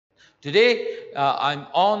Today, I'm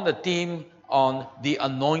on the theme on the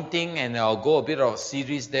anointing, and I'll go a bit of a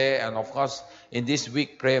series there. And of course, in this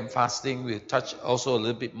week, prayer and fasting, we'll touch also a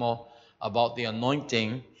little bit more about the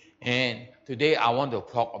anointing. And today, I want to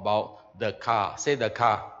talk about the car. Say the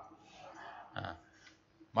car.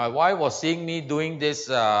 My wife was seeing me doing this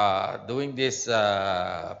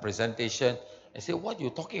presentation. I said, "What are you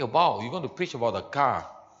talking about? You're going to preach about the car?"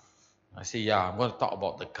 I say, "Yeah, I'm going to talk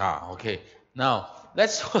about the car." Okay. Now,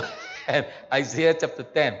 let's look at Isaiah chapter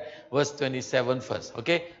 10, verse 27 first.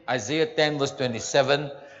 Okay. Isaiah 10, verse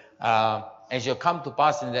 27. "It shall come to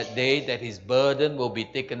pass in that day that his burden will be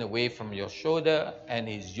taken away from your shoulder and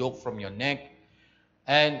his yoke from your neck."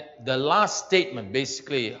 And the last statement,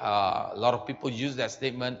 basically, a lot of people use that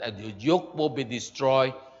statement, that the yoke will be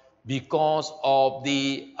destroyed because of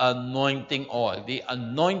the anointing oil. The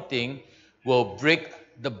anointing will break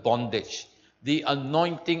the bondage. The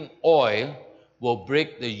anointing oil will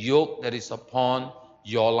break the yoke that is upon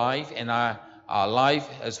your life and our life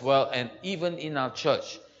as well. And even in our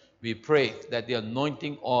church, we pray that the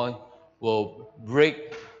anointing oil will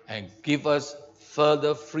break and give us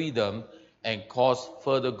further freedom and cause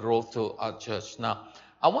further growth to our church. Now,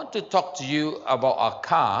 I want to talk to you about our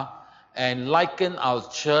car and liken our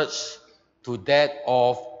church to that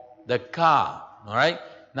of the car. All right.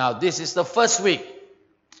 Now, this is the first week.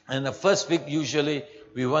 And the first week, usually,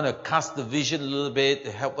 we want to cast the vision a little bit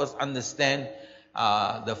to help us understand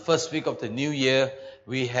the first week of the new year.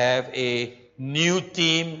 We have a new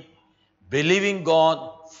theme, believing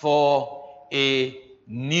God for a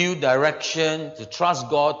new direction, to trust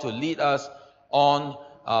God to lead us on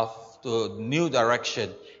to a new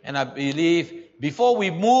direction. And I believe before we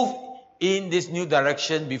move in this new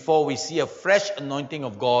direction, before we see a fresh anointing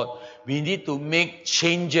of God, we need to make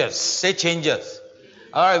changes. Say changes.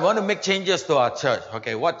 All right, we want to make changes to our church.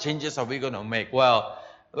 Okay, what changes are we going to make? I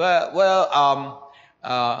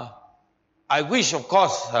wish, of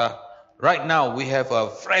course, right now we have a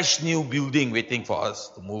fresh new building waiting for us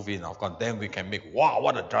to move in. Of course, then we can make, wow,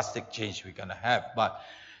 what a drastic change we're going to have. But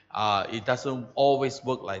it doesn't always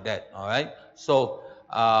work like that, all right? So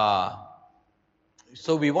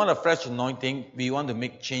we want a fresh anointing. We want to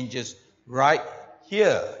make changes right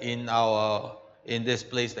here in this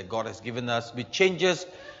place that God has given us. With changes,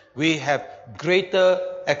 we have greater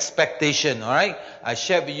expectation, all right? I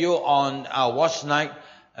shared with you on our watch night,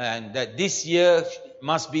 and that this year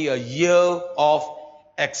must be a year of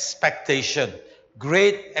expectation,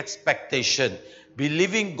 great expectation,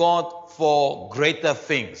 believing God for greater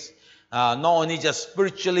things, not only just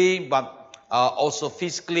spiritually, but also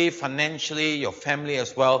physically, financially, your family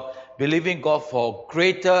as well. Believing God for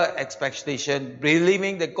greater expectation,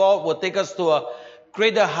 believing that God will take us to a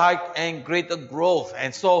greater height and greater growth.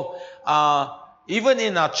 And so, even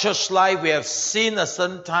in our church life, we have seen a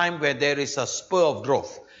certain time where there is a spur of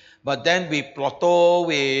growth. But then we plateau,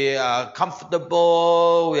 we are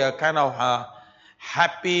comfortable, we are kind of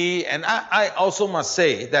happy. And I also must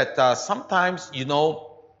say that sometimes,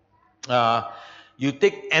 you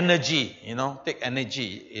take energy,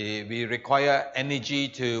 we require energy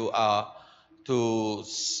to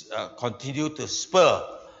continue to spur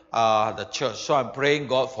the church. So I'm praying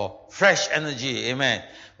God for fresh energy. Amen.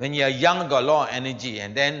 When you're young, got a lot of energy.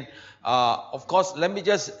 And then, of course, let me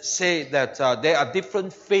just say that there are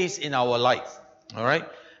different phases in our life. All right.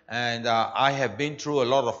 And I have been through a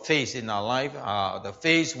lot of phases in our life. The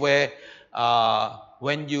phase where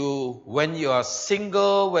when you are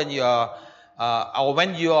single, when you are or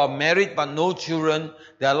when you are married but no children,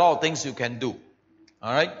 there are a lot of things you can do.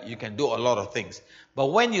 All right? You can do a lot of things.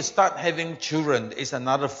 But when you start having children, it's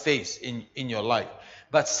another phase in your life.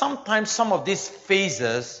 But sometimes some of these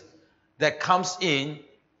phases that comes in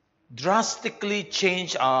drastically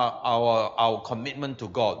change our commitment to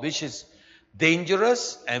God, which is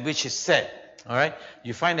dangerous and which is sad. All right?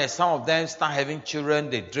 You find that some of them start having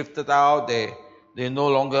children, they drifted out, they no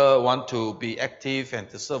longer want to be active and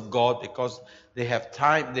to serve God because they have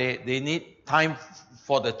time, they need time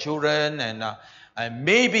for the children, and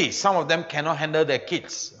maybe some of them cannot handle their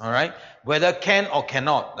kids, all right? Whether can or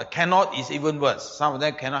cannot. The cannot is even worse. Some of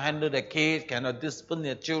them cannot handle their kids, cannot discipline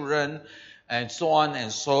their children, and so on,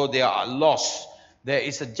 and so they are lost. There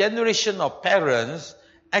is a generation of parents,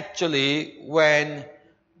 actually, when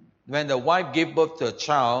the wife gave birth to a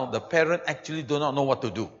child, the parent actually do not know what to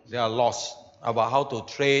do. They are lost about how to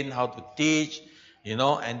train, how to teach,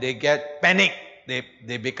 and they get panic.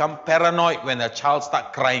 They become paranoid when a child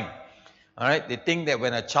starts crying. All right? They think that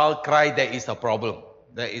when a child cries, there is a problem.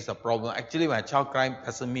 There is a problem. Actually, when a child cries,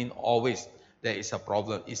 doesn't mean always there is a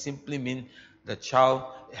problem. It simply means the child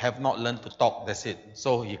have not learned to talk. That's it.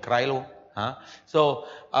 So he cry low. Huh? So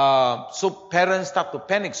parents start to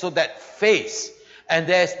panic. So that phase, and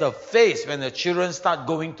there's the phase when the children start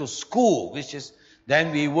going to school, which is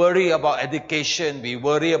then we worry about education, we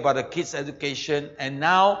worry about the kids' education, and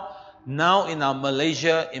now in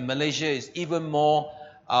Malaysia it's even more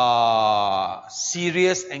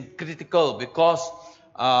serious and critical because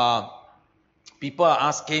people are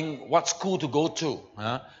asking what school to go to.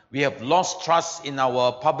 We have lost trust in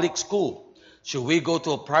our public school. Should we go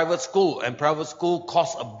to a private school? And private school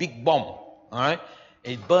costs a big bomb. All right,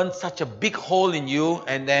 it burns such a big hole in you,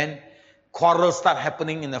 and then quarrels start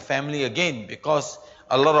happening in the family again because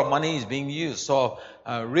a lot of money is being used. So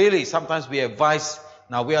really, sometimes we advise.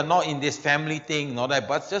 Now we are not in this family thing, not that,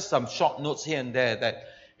 but just some short notes here and there that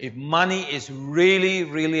if money is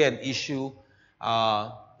really an issue,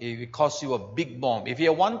 it will cost you a big bomb. If you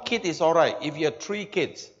have one kid, it's all right. If you have 3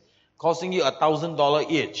 kids, costing you $1,000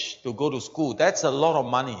 each to go to school, that's a lot of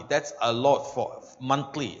money. That's a lot for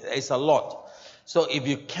monthly. It's a lot. So if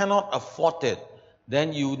you cannot afford it,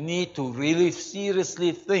 then you need to really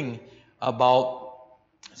seriously think about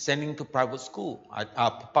sending to private school,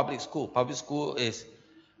 public school. Public school is,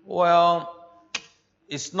 well,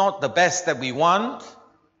 it's not the best that we want,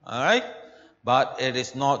 all right, but it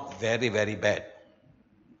is not very bad.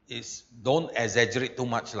 Don't exaggerate too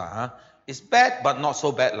much lah. Huh? It's bad, but not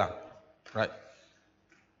so bad lah, right?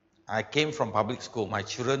 I came from public school. My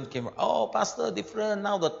children came. Oh, pastor, different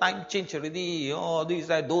now. The time changed already. Oh, this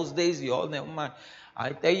like those days. You all never mind.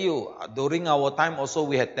 I tell you, during our time also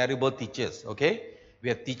we had terrible teachers. Okay, we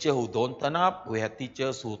had teachers who don't turn up. We had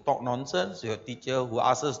teachers who talk nonsense. We had teachers who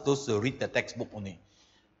ask us those to read the textbook only.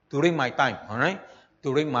 During my time, all right.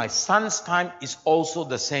 During my son's time, is also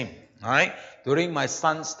the same. All right. During my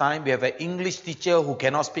son's time, we have an English teacher who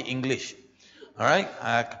cannot speak English. All right,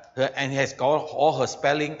 and has got all her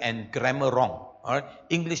spelling and grammar wrong. All right,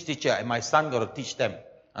 English teacher, and my son got to teach them.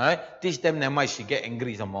 All right, teach them, never mind, she get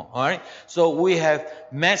angry some more. All right, so we have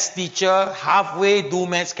maths teacher, halfway do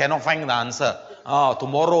maths, cannot find the answer. Oh,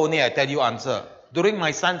 tomorrow only I tell you answer. During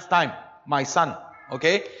my son's time, my son,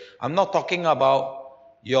 okay, I'm not talking about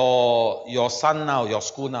your son now, your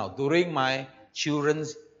school now. During my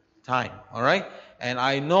children's time, all right, and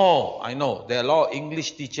I know there are a lot of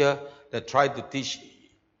English teacher that try to teach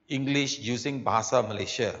English using Bahasa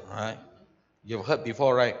Malaysia. Right? You've heard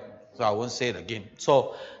before, right? So I won't say it again.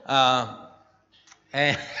 So,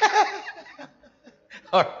 and,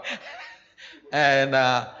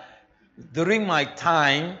 and during my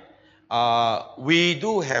time, we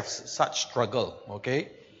do have such struggle.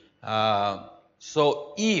 Okay,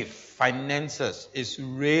 so if finances is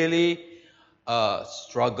really a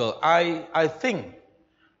struggle, I think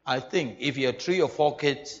if you have 3 or 4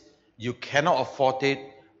 kids, you cannot afford it,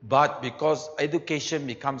 but because education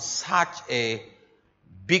becomes such a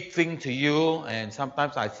big thing to you, and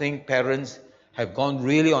sometimes I think parents have gone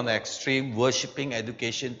really on the extreme, worshipping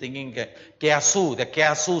education, thinking the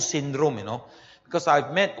kiasu syndrome, you know. Because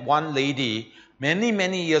I've met one lady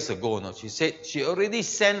many years ago, you know, she said she already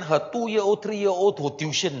sent her 2-year-old, 3-year-old to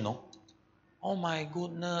tuition, you know. Oh my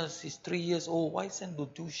goodness, she's 3 years old. Why send to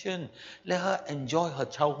tuition? Let her enjoy her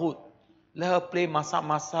childhood. Let her play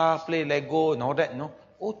masak-masak, play Lego and all that, no?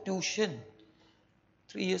 Oh, tuition.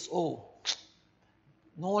 3 years old.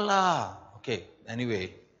 No lah. Okay,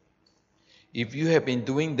 anyway. If you have been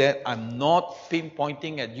doing that, I'm not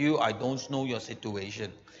pinpointing at you. I don't know your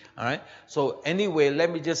situation. All right? So anyway, let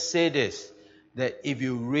me just say this. That if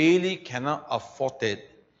you really cannot afford it,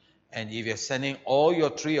 and if you're sending all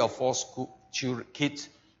your 3 or 4 kids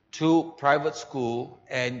to private school,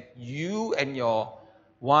 and you and your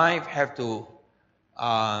wife have to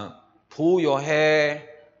pull your hair,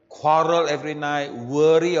 quarrel every night,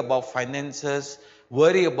 worry about finances,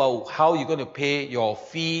 worry about how you're going to pay your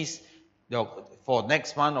fees for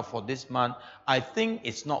next month or for this month, I think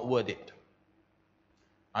it's not worth it.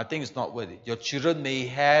 I think it's not worth it. Your children may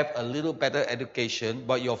have a little better education,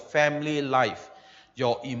 but your family life,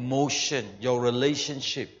 your emotion, your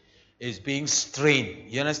relationship is being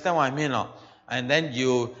strained. You understand what I mean? No? And then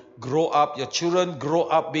you grow up, your children grow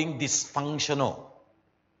up being dysfunctional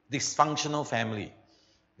family.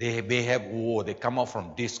 They come out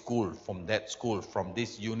from this school, from that school, from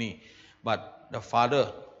this uni. But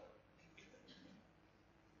the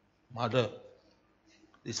mother,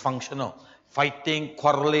 dysfunctional, fighting,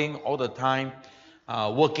 quarreling all the time,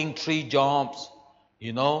 working 3 jobs,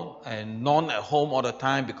 you know, and not at home all the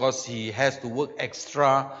time because he has to work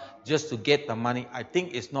extra just to get the money. I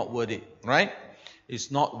think it's not worth it, right? It's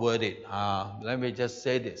not worth it. Let me just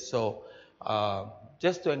say this. So,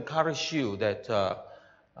 just to encourage you that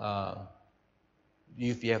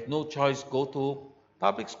if you have no choice, go to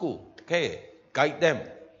Public school, okay, guide them.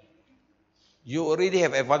 You already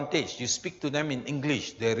have advantage. You speak to them in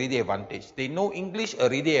English, they already advantage. They know English,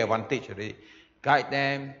 already advantage already. Guide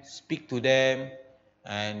them, speak to them,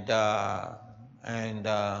 and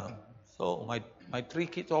so my 3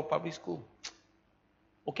 kids all public school.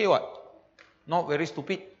 Okay, what? Not very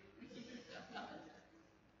stupid.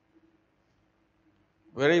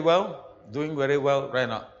 Very well, doing very well right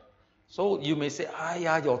now. So you may say,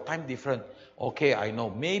 yeah, your time different. Okay, I know,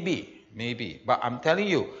 maybe. But I'm telling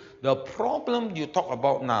you, the problem you talk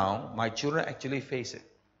about now, my children actually face it.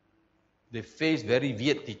 They face very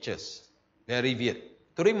weird teachers. Very weird.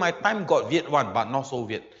 During my time, got weird one, but not so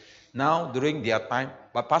weird. Now, during their time,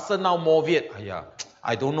 but pastor now more weird. Yeah,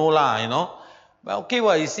 I don't know lah, But okay,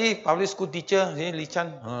 well, you see, public school teacher, Li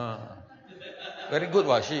Chan, very good,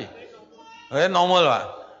 was she? Very normal,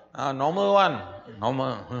 normal one,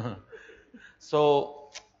 normal.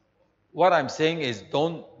 So, what I'm saying is,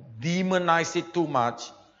 don't demonize it too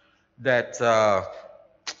much. That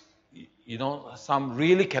some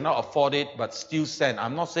really cannot afford it, but still send.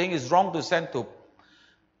 I'm not saying it's wrong to send to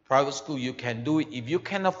private school. You can do it if you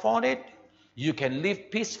can afford it. You can live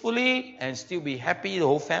peacefully and still be happy, the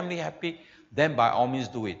whole family happy. Then by all means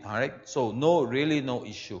do it. All right. So really no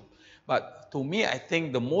issue. But to me, I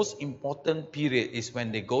think the most important period is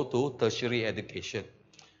when they go to tertiary education,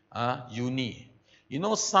 uni.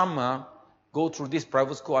 Some go through this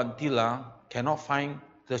private school until cannot find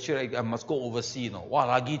tertiary. I must go overseas. Wah,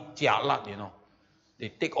 lagi jialat. They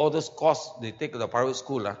take all those courses. They take the private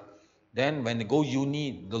school. Then when they go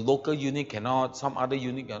uni, the local uni cannot. Some other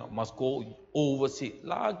uni cannot. Must go overseas.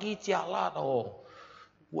 Lagi jialat.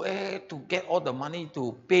 Where to get all the money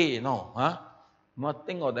to pay? Must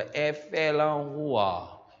think of the airfare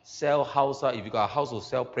lah. Sell house. If you got a house to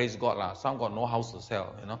sell, praise God lah. Some got no house to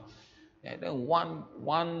sell. And then one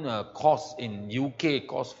course in UK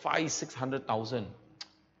costs 500,000-600,000.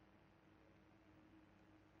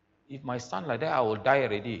 If my son like that, I will die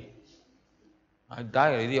already. I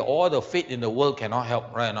die already. All the faith in the world cannot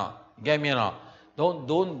help, right now. Get me or not?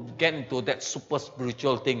 Don't get into that super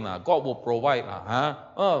spiritual thing. God will provide.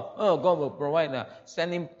 God will provide.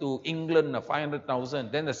 Send him to England,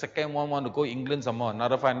 500,000. Then the second one want to go England some more,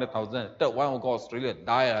 another 500,000. Third one will go Australia.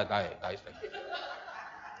 Die.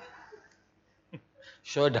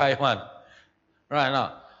 Sure die one. Right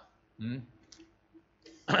now.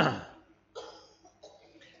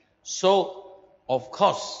 So, of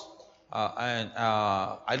course,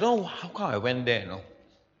 I don't know how come I went there,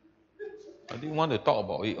 I didn't want to talk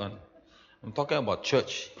about it. I'm talking about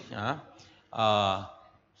church.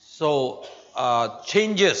 So,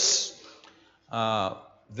 changes.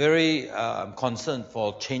 Very concerned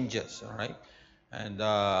for changes, all right? And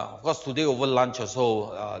of course, today over lunch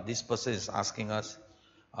also, this person is asking us,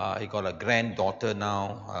 he got a granddaughter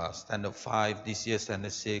now, standard 5, this year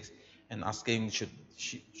standard 6, and asking should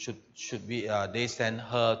we they send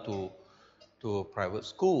her to private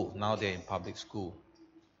school. Now they're in public school.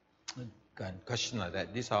 Question like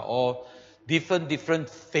that. These are all different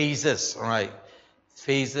phases, right?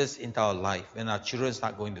 Phases into our life when our children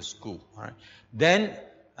start going to school. Right? Then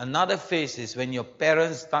another phase is when your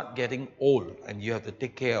parents start getting old and you have to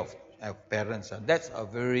take care of parents. And that's a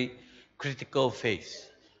very critical phase.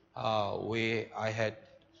 I had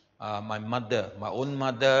my mother, my own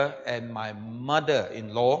mother, and my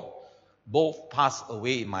mother-in-law both passed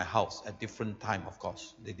away in my house at different time. Of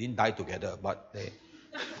course, they didn't die together, but they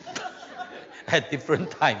at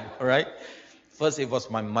different time. All right. First, it was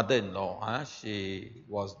my mother-in-law. She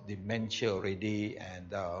was dementia already,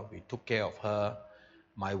 and we took care of her.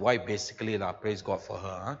 My wife basically, praise God for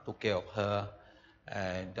her, took care of her,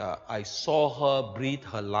 and I saw her breathe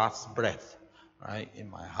her last breath, right, in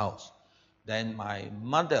my house. Then my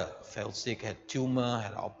mother fell sick, had tumor,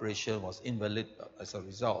 had an operation, was invalid as a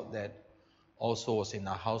result. That also was in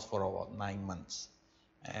our house for about 9 months.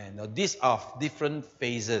 And these are different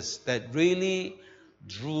phases that really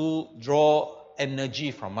draw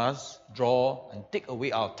energy from us, draw and take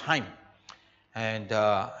away our time. And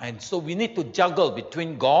so we need to juggle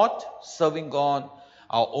between God, serving God,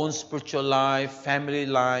 our own spiritual life, family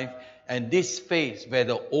life, and this phase where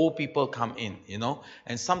the old people come in,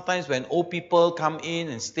 And sometimes when old people come in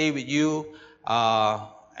and stay with you,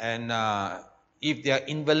 if they are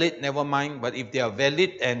invalid, never mind. But if they are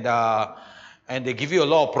valid and they give you a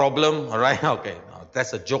lot of problem, all right? Okay, no,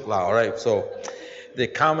 that's a joke, all right? So they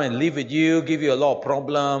come and live with you, give you a lot of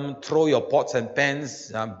problem, throw your pots and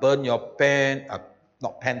pans, burn your pan,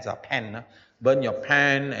 pen, burn your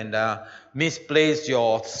pan, and misplace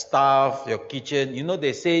your stuff, your kitchen.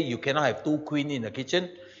 They say you cannot have 2 queens in the kitchen,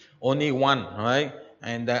 only one, right?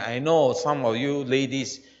 And I know some of you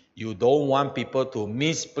ladies, you don't want people to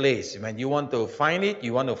misplace. When you want to find it,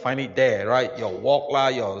 you want to find it there, right? Your walk lah,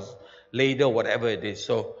 your ladle, whatever it is.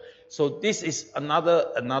 So this is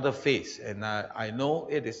another phase, and I know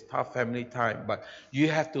it is tough family time, but you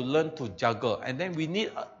have to learn to juggle. And then we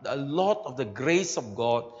need a lot of the grace of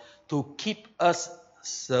God to keep us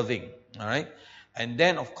serving, all right? And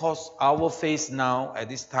then, of course, our phase now at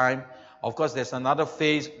this time, of course, there's another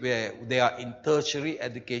phase where they are in tertiary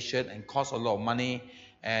education and cost a lot of money,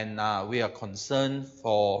 and we are concerned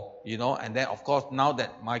for, and then, of course, now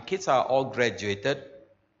that my kids are all graduated,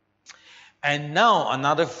 and now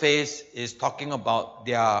another phase is talking about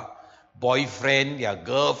their boyfriend, their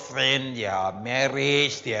girlfriend, their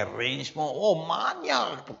marriage, their arrangement. Oh,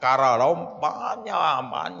 banyak perkara,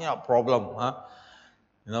 banyak problem. Huh?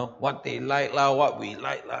 What they like lah, what we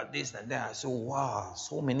like lah, this and that. So, wow,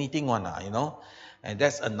 so many things one, and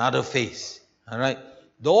that's another phase. All right.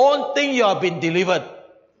 Don't think you have been delivered.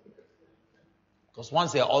 Because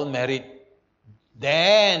once they're all married,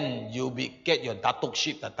 then you get your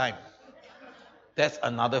datukship that time. That's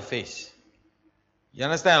another phase. You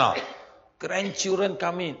understand? Or? Grandchildren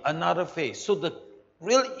come in, another phase. So the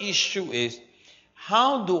real issue is,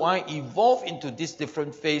 how do I evolve into this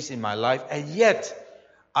different phase in my life, and yet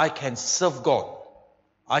I can serve God.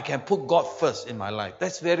 I can put God first in my life.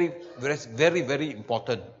 That's very, very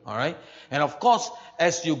important. All right. And of course,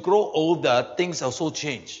 as you grow older, things also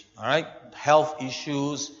change. All right. Health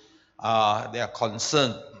issues, they are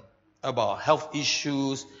concerned about health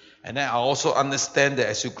issues. And then I also understand that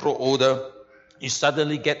as you grow older, you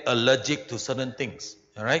suddenly get allergic to certain things.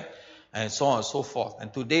 All right. And so on and so forth.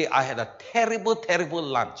 And today I had a terrible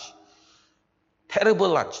lunch. Terrible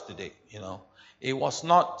lunch today, It was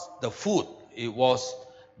not the food. It was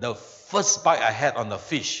the first bite I had on the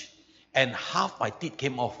fish. And half my teeth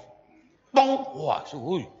came off. Bong! Wow,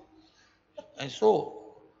 and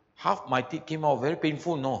so half my teeth came off. Very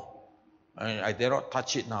painful, no. And I dare not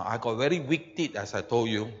touch it now. I got very weak teeth, as I told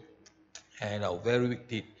you. And very weak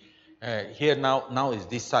teeth. Here now is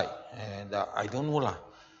this side. And I don't know lah.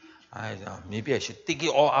 Maybe I should take it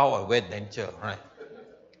all out and wear denture, right?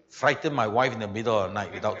 Frighten my wife in the middle of the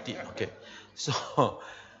night without teeth. Okay. So,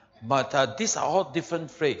 but these are all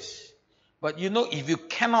different phrases. But if you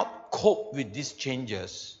cannot cope with these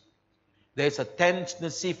changes, there's a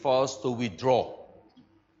tendency for us to withdraw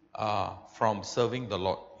from serving the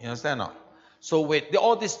Lord. You understand now? So when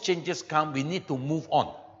all these changes come, we need to move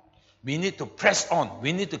on. We need to press on.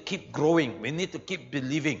 We need to keep growing. We need to keep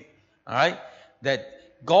believing. All right? That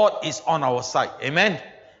God is on our side. Amen?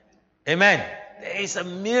 Amen. There is a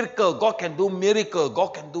miracle. God can do miracle.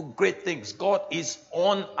 God can do great things. God is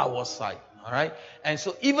on our side. All right. And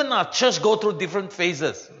so even our church go through different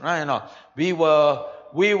phases. Right now, there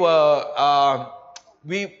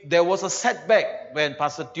was a setback when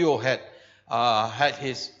Pastor Teo had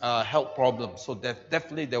his health problem. So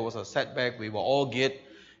definitely there was a setback. We were all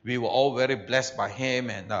very blessed by him,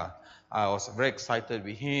 and I was very excited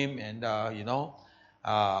with him, and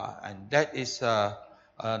and that is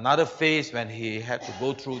another phase when he had to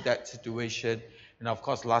go through that situation. And of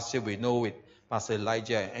course, last year we know with Pastor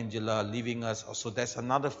Elijah and Angela leaving us, so that's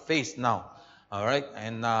another phase now. All right,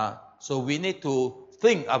 and so we need to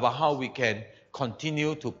think about how we can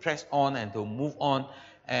continue to press on and to move on.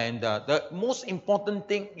 And the most important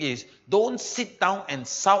thing is, don't sit down and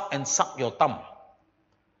suck your thumb.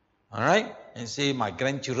 All right, and say my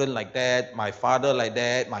grandchildren like that, my father like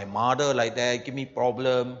that, my mother like that, give me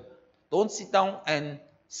problem. Don't sit down and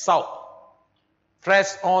sulk.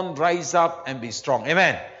 Press on, rise up, and be strong.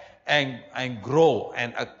 Amen. And grow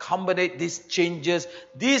and accommodate these changes.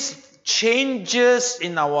 These changes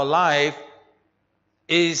in our life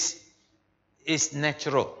is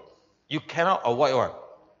natural. You cannot avoid one.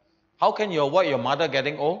 How can you avoid your mother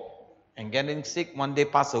getting old and getting sick, one day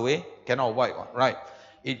pass away? Cannot avoid one, right?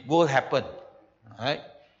 It will happen. Right?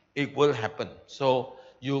 It will happen. So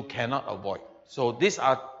you cannot avoid. So these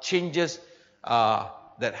are changes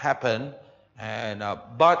that happen, and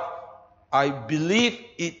but I believe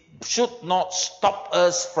it should not stop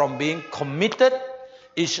us from being committed.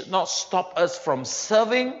 It should not stop us from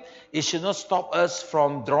serving. It should not stop us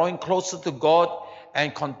from drawing closer to God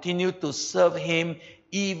and continue to serve Him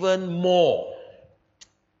even more.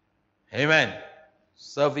 Amen.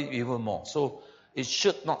 Serve Him even more. So it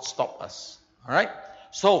should not stop us. All right.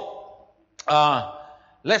 So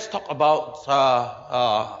let's talk about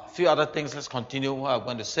a few other things. Let's continue what I'm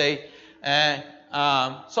going to say. And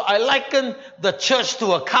so I liken the church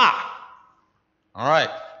to a car. All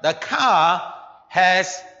right. The car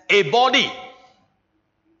has a body,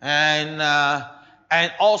 and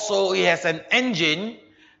also it has an engine,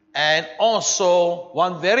 And also,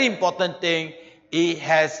 one very important thing, it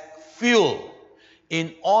has fuel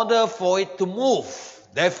in order for it to move.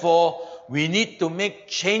 Therefore, we need to make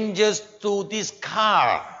changes to this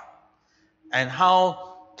car and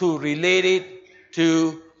how to relate it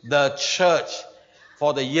to the church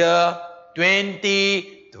for the year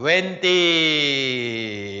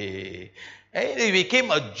 2020. It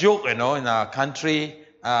became a joke, in our country.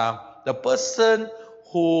 The person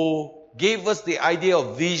who gave us the idea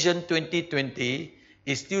of Vision 2020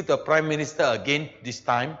 is still the Prime Minister again this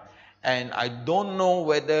time. And I don't know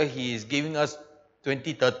whether he is giving us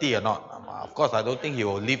 2030 or not. Of course, I don't think he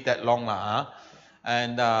will live that long.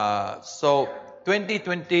 And so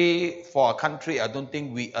 2020 for our country, I don't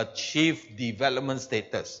think we achieve development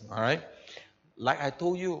status. All right. Like I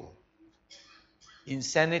told you,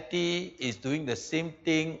 insanity is doing the same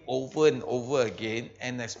thing over and over again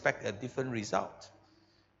and expect a different result.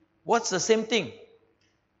 What's the same thing?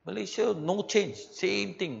 Malaysia, no change.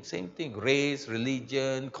 Same thing. Race,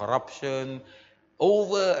 religion, corruption,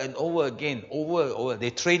 over and over again, over and over.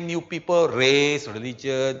 They train new people, race,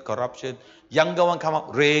 religion, corruption. Younger one come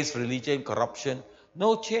up, race, religion, corruption.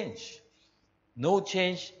 No change. No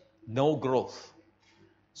change, no growth.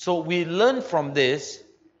 So we learn from this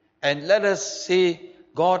and let us say,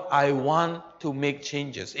 God, I want to make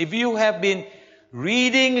changes. If you have been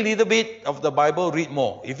reading a little bit of the Bible, read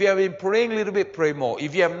more. If you have been praying a little bit, pray more.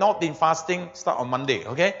 If you have not been fasting, start on Monday,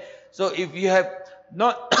 okay? So if you have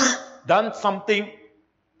not done something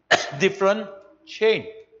different, change.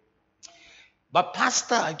 But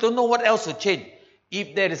Pastor, I don't know what else to change.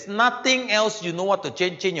 If there is nothing else you know what to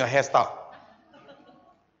change, change your hairstyle.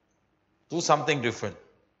 Do something different.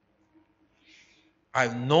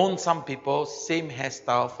 I've known some people, same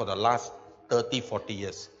hairstyle for the last 30, 40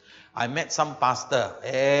 years. I met some pastor,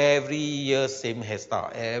 every year same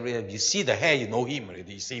hairstyle. Every year. You see the hair, you know him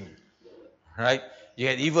already, you see him. Right? You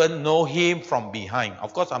can even know him from behind.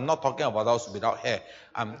 Of course, I'm not talking about those without hair.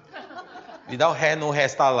 Without hair, no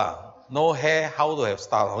hairstyle. No hair, how to have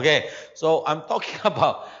style. Okay? So I'm talking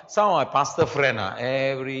about some of my pastor friends.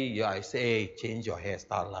 Every year I say, hey, change your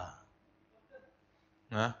hairstyle.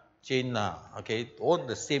 Change now. Okay? Don't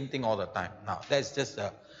the same thing all the time. Now, that's just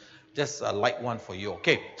a light one for you.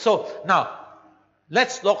 Okay, so now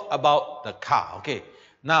let's look about the car. Okay,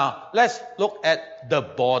 now let's look at the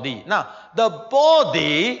body. Now the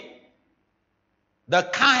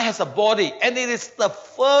car has a body, and it is the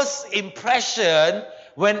first impression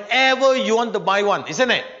whenever you want to buy one,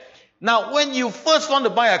 isn't it? Now when you first want to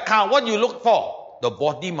buy a car, what do you look for? The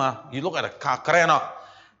body, you look at the car, correct or not?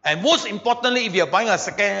 And most importantly, if you're buying a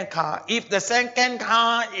second car, if the second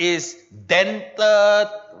car is dented,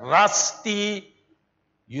 rusty,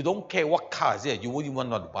 you don't care what car is it, you wouldn't want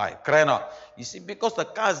to buy. Correct or not? You see, because the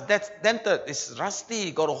car is dented, it's rusty,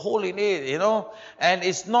 got a hole in it, and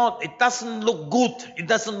it doesn't look good. It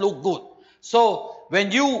doesn't look good. So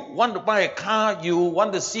when you want to buy a car, you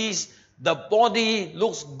want to see the body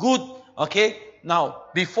looks good. Okay? Now,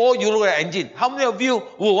 before you look at the engine, how many of you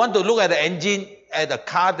will want to look at the engine at a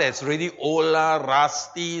car that's really old,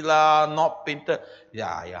 rusty, not painted?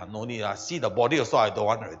 Yeah, no need. See the body also, I don't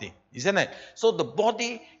want already. Isn't it? So the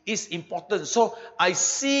body is important. So I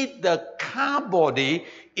see the car body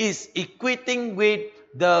is equating with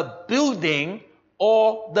the building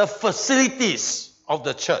or the facilities of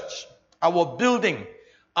the church. Our building,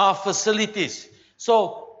 our facilities.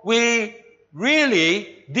 So we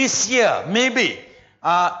really, this year, maybe,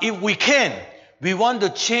 if we can, we want to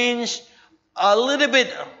change a little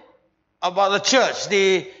bit about the church,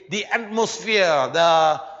 the atmosphere, of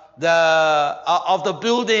the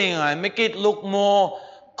building, and make it look more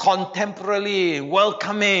contemporary,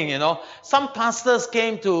 welcoming. Some pastors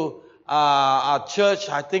came to our church,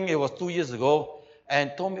 I think it was 2 years ago,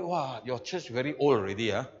 and told me, "Wow, your church very old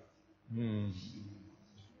already, huh?"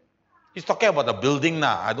 He's talking about the building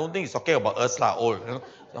now. I don't think he's talking about us old.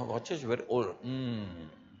 Our church is very old.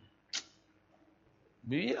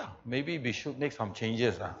 Maybe we should make some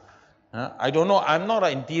changes. I don't know. I'm not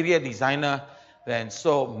an interior designer, and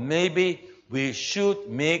so maybe we should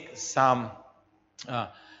make some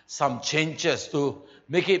changes to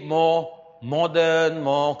make it more modern,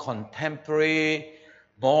 more contemporary,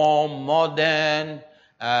 more modern.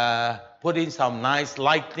 Put in some nice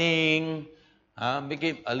lighting. Make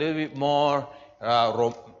it a little bit more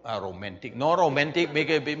romantic. Not romantic. Make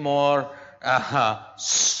it a bit more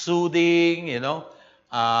soothing.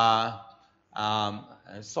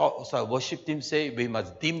 So our worship team say we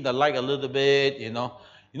must dim the light a little bit,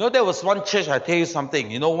 there was one church, I tell you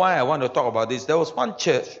something. You know why I want to talk about this? There was one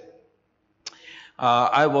church.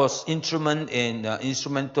 I was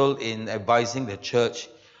instrumental in advising the church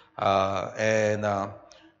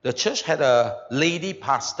The church had a lady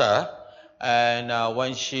pastor, and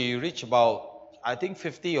when she reached about, I think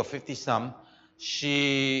 50 or 50 some,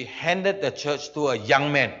 she handed the church to a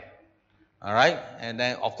young man. All right, and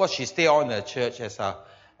then of course she stayed on the church as a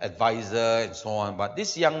advisor and so on. But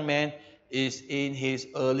this young man is in his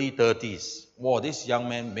early 30s. Wow, this young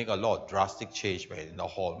man make a lot of drastic change in the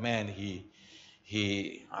hall. Man,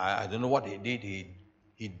 I don't know what he did.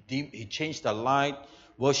 He changed the light.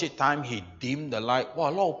 Worship time, he dimmed the light. Wow,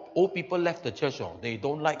 a lot of old people left the church. Oh, they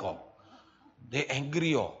don't like. Oh, they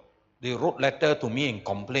angry. Oh, they wrote letter to me and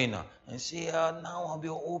complain. And say, now we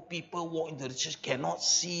old people walk into the church cannot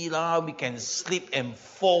see lah. We can slip and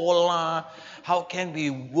fall lah. How can we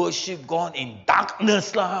worship God in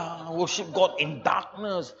darkness lah? Worship God in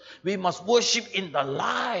darkness. We must worship in the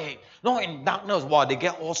light, not in darkness. Wow, they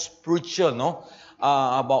get all spiritual, no?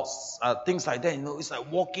 About things like that, it's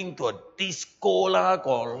like walking to a disco lah,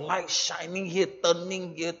 got light shining here,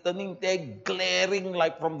 turning there, glaring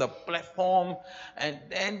like from the platform, and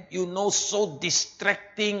then so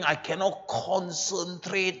distracting. I cannot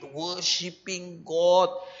concentrate worshiping God.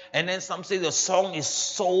 And then some say the song is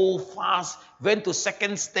so fast. Went to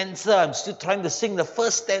second stanza, I'm still trying to sing the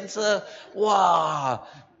first stanza. Wow,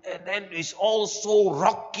 and then it's all so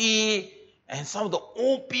rocky. And some of the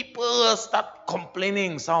old people start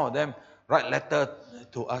complaining. Some of them write letter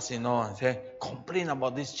to us, and say, complain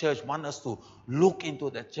about this church, want us to look into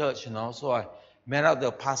the church, So I met up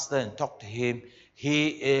the pastor and talked to him.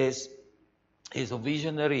 He's a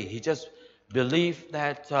visionary. He just believed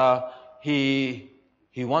that he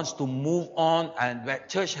wants to move on, and that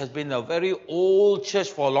church has been a very old church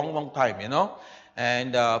for a long, long time,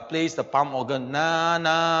 And plays the palm organ, na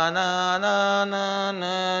na na na na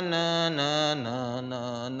na na na na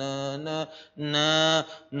na na na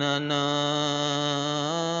na na.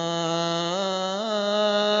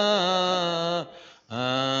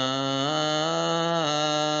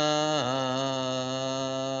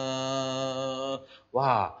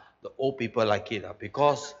 Wow, the old people like it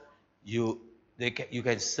because you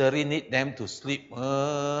can serenade them to sleep.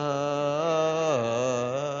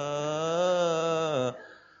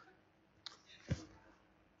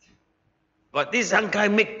 But this young guy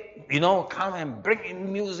come and bring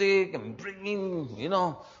in music and bring in,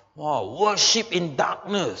 worship in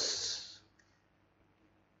darkness.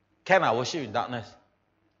 Can I worship in darkness?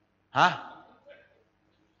 Huh?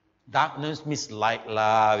 Darkness means light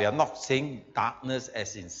lah. We are not saying darkness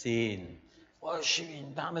as in sin. Worship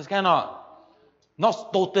in darkness cannot.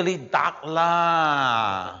 Not totally dark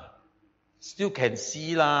lah. Still can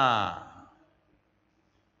see lah.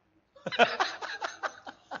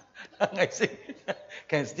 I say,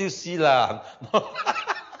 can still see lah.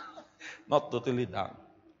 Not totally dark.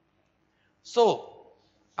 So,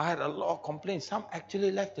 I had a lot of complaints. Some actually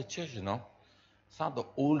left the church, Some of the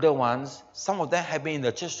older ones, some of them have been in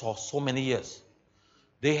the church for so many years.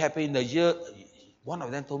 They have been in the year, one of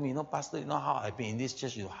them told me, Pastor, how I've been in this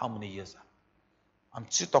church, how many years? I'm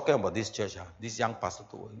still talking about this church, this young pastor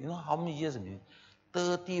told me, how many years I've been?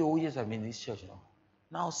 30 old years I've been in this church,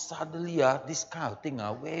 Now suddenly, this kind of thing,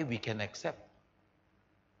 where we can accept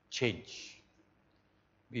change.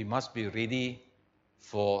 We must be ready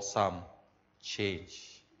for some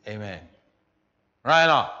change. Amen. Right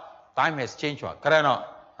now, time has changed, correct or not?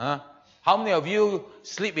 How many of you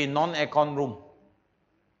sleep in non-aircon room?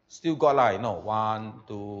 Still got 1,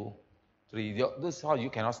 2, 3. This is how you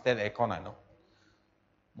cannot stand aircon, I know.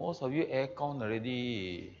 Most of you aircon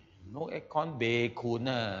already. No aircon, be kun.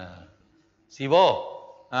 Sibo?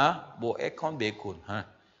 Bo aircon be kun.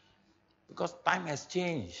 Because time has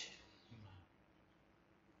changed.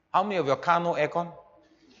 How many of your car no aircon?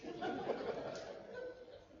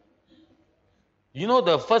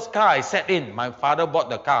 The first car I sat in, my father bought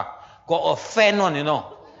the car. Got a fan on,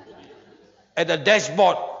 At the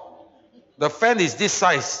dashboard. The fan is this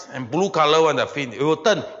size and blue color on the fin. It will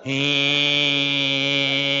turn.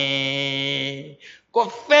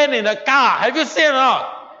 Got fan in the car. Have you seen it or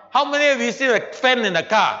not? How many of you see a fan in the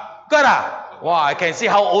car? Good. Wow, I can see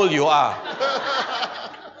how old you are.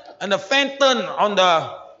 And the fan turn on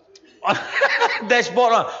the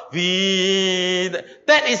dashboard.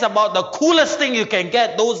 That is about the coolest thing you can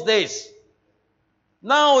get those days.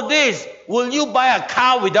 Nowadays, will you buy a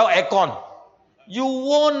car without aircon? You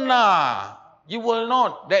won't. You will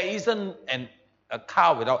not. There isn't a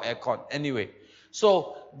car without aircon anyway.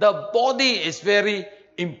 So the body is very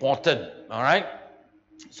important. All right.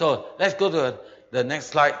 So let's go to the next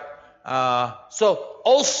slide. So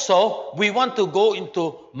also we want to go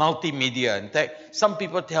into multimedia. In fact, some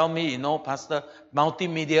people tell me, Pastor,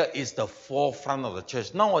 multimedia is the forefront of the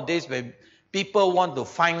church. Nowadays, when people want to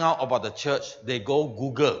find out about the church, they go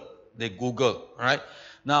Google. They Google, right?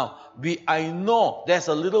 Now, I know there's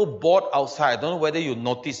a little board outside. I don't know whether you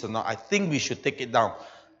noticed or not. I think we should take it down.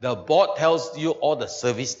 The board tells you all the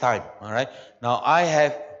service time, all right? Now, I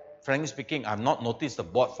have, frankly speaking, I've not noticed the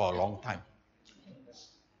board for a long time.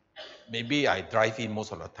 Maybe I drive in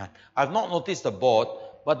most of the time. I've not noticed the board,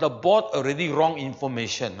 but the board already wrong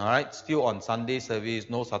information, all right? Still on Sunday service,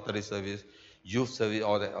 no Saturday service, youth service,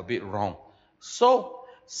 all that, a bit wrong. So,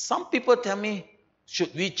 some people tell me,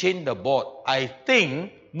 should we change the board? I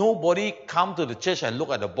think nobody come to the church and look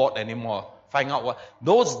at the board anymore. Find out what.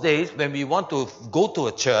 Those days, when we want to go to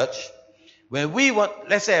a church, when we want,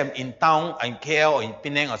 let's say I'm in town, in KL or in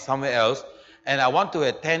Penang or somewhere else, and I want to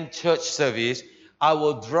attend church service, I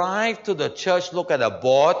will drive to the church, look at the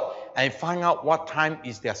board, and find out what time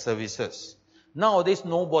is their services. Nowadays,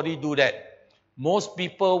 nobody do that. Most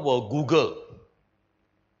people will Google.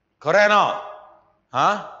 Correct or not?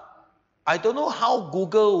 Huh? I don't know how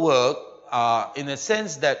Google works in a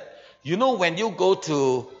sense that, you know, when you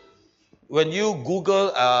Google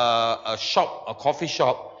a shop, a coffee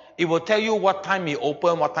shop, it will tell you what time it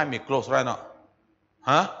open, what time it close, right now.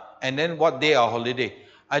 Huh? And then what day or holiday.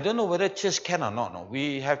 I don't know whether church can or not. No.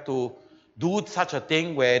 We have to do such a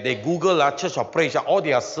thing where they Google church or praise, all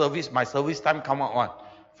their service, my service time come out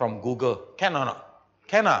from Google. Can or not?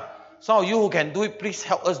 Can or not? Some of you who can do it, please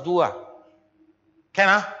help us do.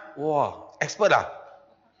 Can? Wow, expert.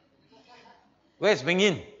 Where's Ming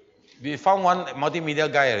Yin? We found one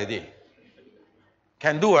multimedia guy already.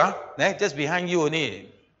 Can do, just behind you only,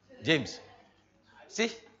 James. See,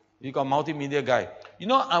 you got multimedia guy. You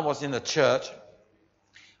know, I was in a church.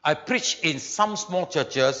 I preached in some small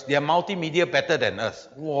churches. They are multimedia better than us.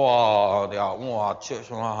 Wow, they are church.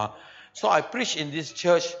 So I preached in this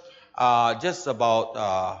church just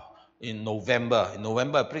about in November. In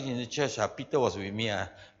November, I preached in the church. Peter was with me.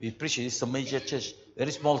 We preached in this major church, very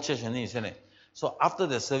small church, isn't it? So after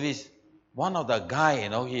the service, one of the guy, you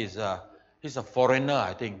know, he's a foreigner.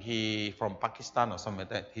 I think he from Pakistan or something like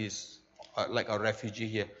that. He's like a refugee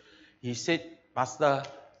here. He said, Pastor,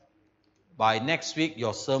 by next week,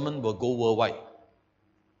 your sermon will go worldwide.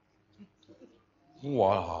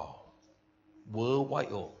 Wow.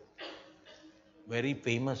 Worldwide, oh. Very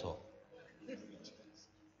famous, oh.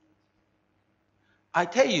 I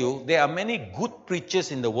tell you, there are many good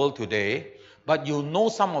preachers in the world today, but you know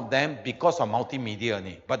some of them because of multimedia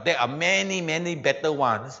only. But there are many, many better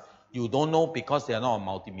ones you don't know because they are not on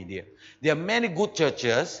multimedia. There are many good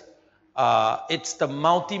churches. It's the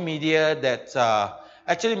multimedia that...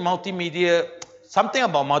 actually, multimedia, something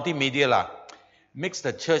about multimedia makes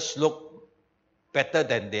the church look better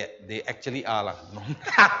than they actually are.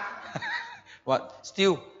 But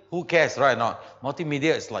still, who cares, right now?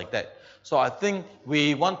 Multimedia is like that. So I think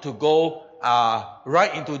we want to go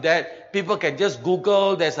right into that. People can just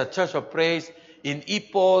Google, there's a church of praise in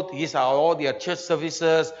Ipoh. These are all their church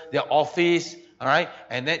services, their office, all right?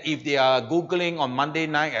 And then if they are Googling on Monday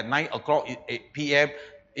night at 9 o'clock, 8 p.m.,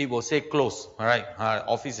 it will say close, all right?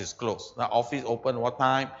 Office is closed. The office open what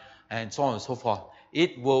time, and so on and so forth.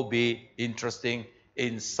 It will be interesting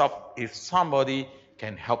if somebody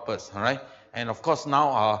can help us, all right? And of course, now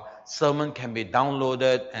our sermon can be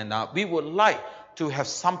downloaded, and we would like to have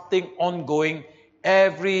something ongoing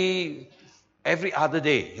every other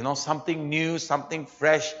day, you know, something new, something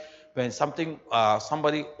fresh. When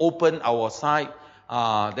somebody open our site,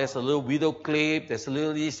 there's a little video clip, there's a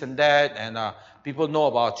little this and that, and people know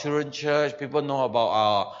about children's church, people know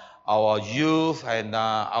about our youth and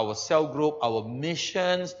our cell group, our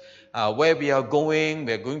missions, where we are going.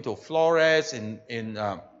 We're going to Flores in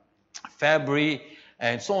February,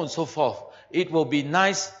 and so on and so forth. It will be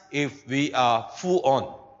nice if we are full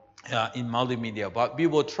on in multimedia, but we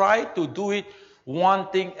will try to do it one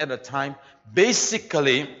thing at a time.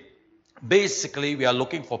 Basically, we are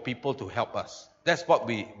looking for people to help us. That's what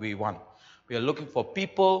we want. We are looking for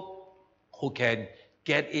people who can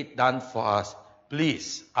get it done for us.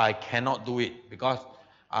 Please, I cannot do it because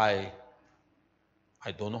I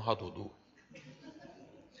don't know how to do.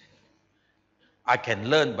 I can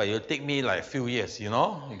learn, but it'll take me like a few years, you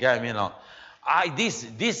know? You get what I mean?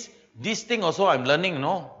 This thing also I'm learning, you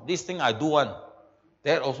know? This thing I do one.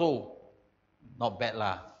 That also not bad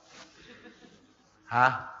lah.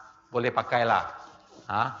 Boleh pakai lah.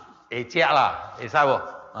 Ejek lah.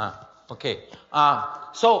 Okay.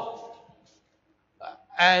 So,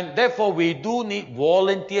 and therefore we do need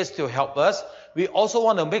volunteers to help us. We also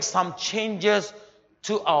want to make some changes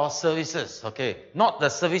to our services, okay? Not the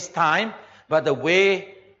service time, but the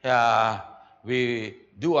way we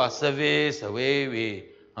do our service, the way we,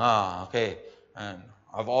 okay. And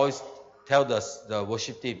I've always tell the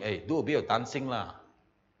worship team, hey, do a bit of dancing lah.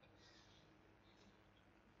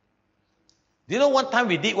 Do you know one time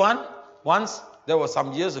we did one? Once, there was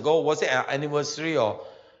some years ago, was it an anniversary or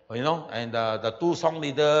and the two song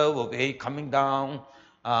leader will be coming down,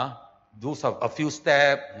 do a few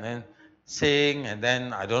steps, and then sing, and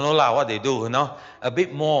then I don't know lah what they do, a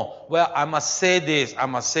bit more. Well, I must say this.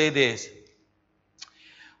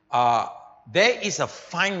 There is a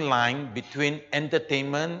fine line between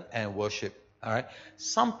entertainment and worship. All right,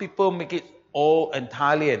 some people make it all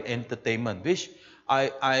entirely an entertainment, which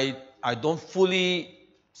I don't fully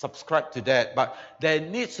subscribe to that. But there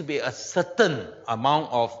needs to be a certain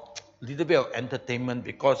amount of little bit of entertainment,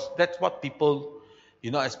 because that's what people,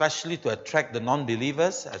 especially to attract the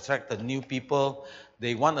non-believers, attract the new people.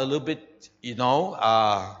 They want a little bit, a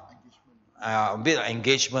bit of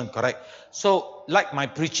engagement, correct? So, like my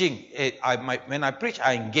preaching, when I preach,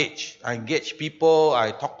 I engage people,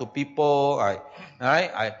 I talk to people, I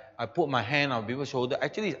put my hand on people's shoulder.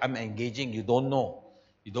 Actually, I'm engaging. You don't know,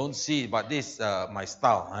 you don't see, but this my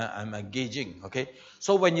style. I'm engaging. Okay.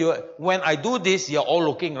 So when I do this, you're all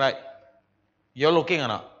looking, right? You're looking or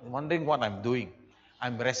not? Wondering what I'm doing.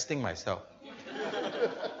 I'm resting myself.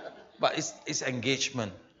 But it's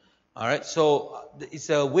engagement. All right, so it's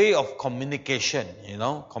a way of communication,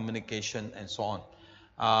 communication and so on.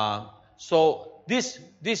 So this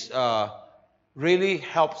really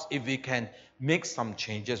helps if we can make some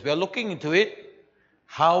changes. We are looking into it,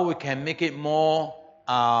 how we can make it more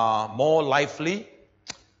lively.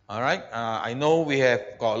 All right, I know we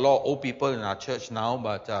have got a lot of old people in our church now,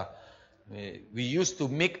 but we used to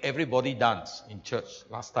make everybody dance in church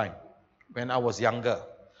last time when I was younger.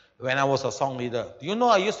 When I was a song leader. Do you know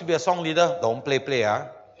I used to be a song leader? Don't play,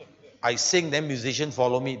 I sing, then musicians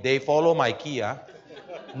follow me. They follow my key,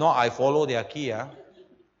 Not I follow their key,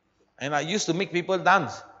 And I used to make people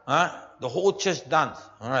dance, The whole church dance,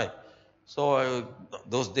 all right. So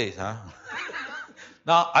those days,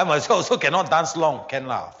 Now I myself also cannot dance long, can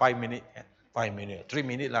lah, 5 minutes, 3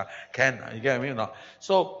 minutes lah, can, you get what I mean? No?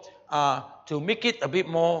 So to make it a bit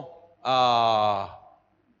more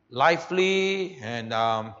lively and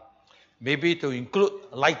maybe to include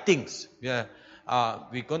lightings. Yeah,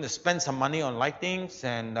 we're going to spend some money on lightings,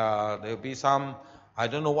 and there'll be some, I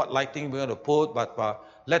don't know what lighting we're going to put, but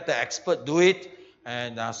let the expert do it,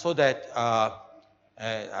 and so that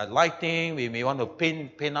lighting, we may want to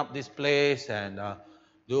paint up this place and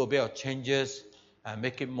do a bit of changes and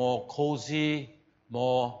make it more cozy,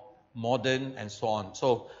 more modern, and so on.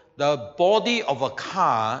 So the body of a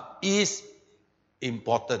car is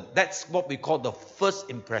important. That's what we call the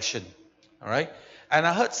first impression. All right, and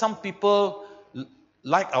I heard some people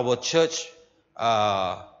like our church.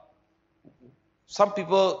 Some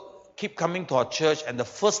people keep coming to our church, and the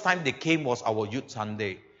first time they came was our Youth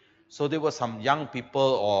Sunday. So there were some young people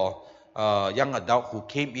or young adult who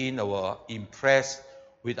came in and were impressed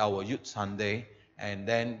with our Youth Sunday, and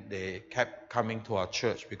then they kept coming to our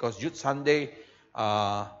church because Youth Sunday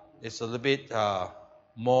is a little bit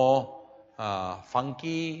more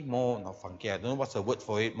funky, not funky, I don't know what's the word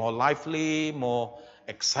for it, more lively, more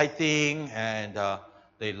exciting, and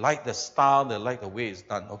they like the style, they like the way it's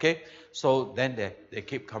done, okay? So then they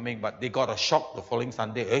keep coming, but they got a shock the following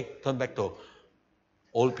Sunday, hey, turn back to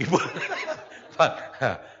old people.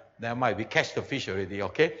 But never mind, we catch the fish already,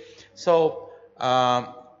 okay? So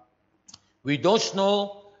we don't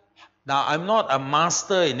know, now I'm not a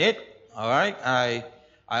master in it, all right? I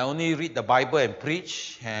only read the Bible and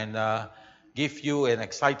preach, and give you an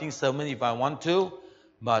exciting sermon if I want to,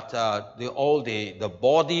 but the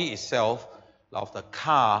body itself of the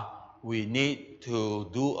car, we need to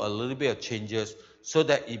do a little bit of changes so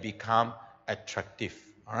that it become attractive.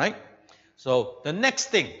 All right. So the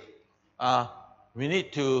next thing we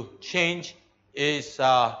need to change is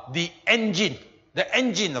the engine. The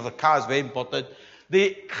engine of the car is very important.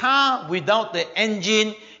 The car without the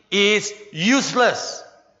engine is useless.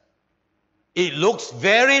 It looks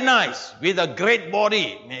very nice with a great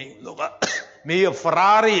body. Maybe a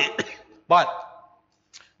Ferrari, but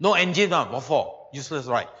no engine. What for? Useless,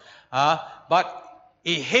 right? But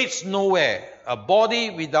it heads nowhere. A body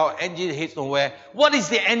without engine heads nowhere. What is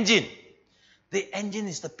the engine? The engine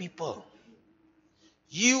is the people.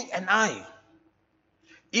 You and I.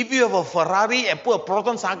 If you have a Ferrari and put a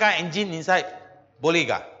Proton Saga engine inside, boleh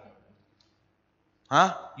ga?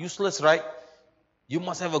 Useless, right? You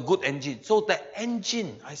must have a good engine. So the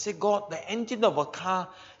engine, I say, God, the engine of a car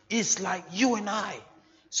is like you and I.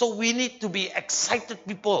 So we need to be excited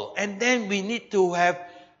people. And then we need to have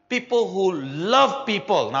people who love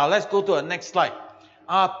people. Now let's go to the next slide.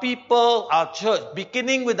 our people, our church,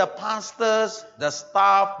 beginning with the pastors, the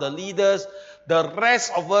staff, the leaders, the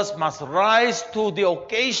rest of us must rise to the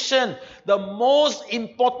occasion. The most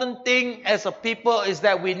important thing as a people is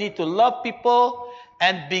that we need to love people,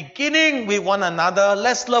 and beginning with one another,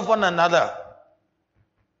 let's love one another.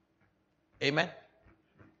 Amen?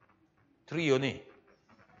 3 only.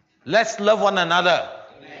 Let's love one another.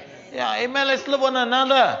 Amen. Yeah, amen. Let's love one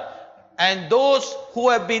another. And those who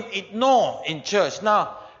have been ignored in church.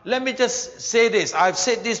 Now, let me just say this. I've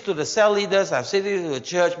said this to the cell leaders. I've said this to the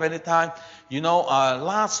church many times. You know,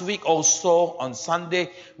 last week also on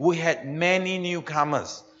Sunday, we had many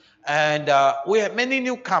newcomers. And we had many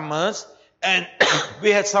newcomers. And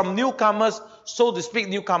we had some newcomers, so to speak,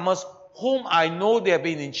 newcomers, whom I know they have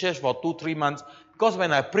been in church for 2-3 months. Because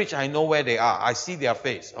when I preach, I know where they are. I see their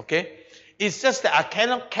face, okay? It's just that I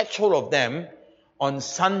cannot catch hold of them on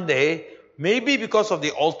Sunday, maybe because of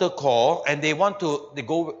the altar call, and they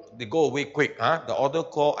go away quick, huh? The altar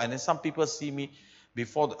call, and then some people see me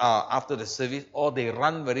before, after the service, or they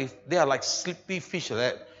run they are like sleepy fish like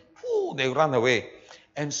that. Ooh, they run away.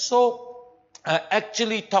 And so, I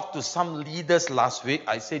actually talked to some leaders last week.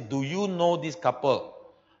 I said, do you know this couple?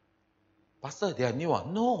 Pastor, they are new.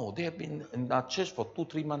 No, they have been in our church for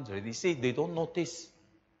 2-3 months already. They say they don't notice.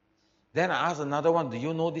 Then I asked another one, do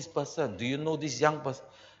you know this person? Do you know this young person?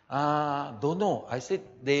 Don't know. I said,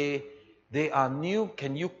 they are new.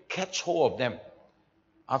 Can you catch hold of them?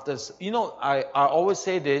 After, you know, I always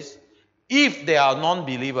say this, if they are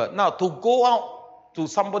non-believer. Now, to go out to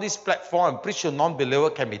somebody's platform and preach to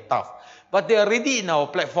non-believer can be tough. But they are already in our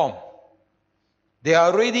platform. They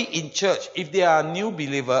are already in church. If they are new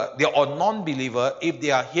believer, they are non-believer, if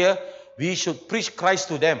they are here, we should preach Christ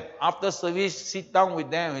to them. After service, sit down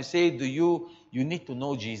with them and say, you need to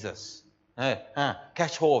know Jesus.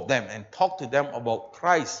 Catch hold of them and talk to them about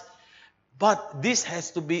Christ. But this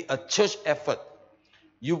has to be a church effort.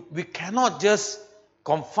 We cannot just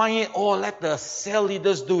confine it, let the cell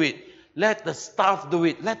leaders do it. Let the staff do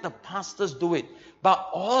it. Let the pastors do it. But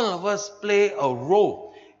all of us play a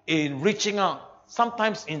role in reaching out.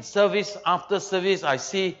 Sometimes in service, after service, I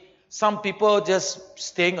see some people just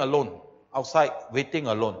staying alone, outside, waiting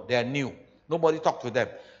alone. They are new. Nobody talk to them.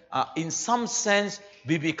 In some sense,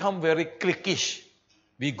 we become very cliquish.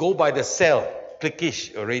 We go by the cell,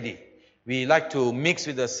 cliquish already. We like to mix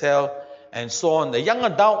with the cell and so on. The young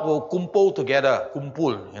adult will kumpul together,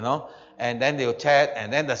 you know, and then they'll chat,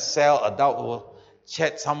 and then the cell adult will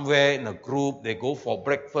chat somewhere in a group. They go for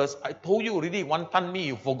breakfast. I told you already, wantan mee,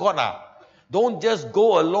 you forgot. Don't just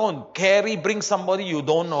go alone. Bring somebody you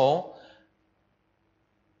don't know.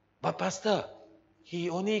 But Pastor, he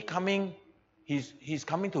only coming, he's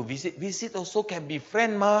coming to visit. Visit also can be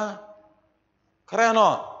friend, ma. Correct or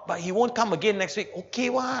not? But he won't come again next week. Okay,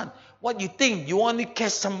 what you think? You only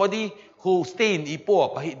catch somebody who stay in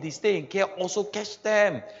Ipoh, but they stay in KL, also catch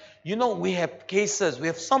them. You know, we have cases. We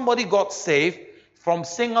have somebody got saved from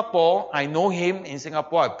Singapore. I know him in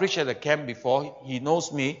Singapore. I preached at the camp before. He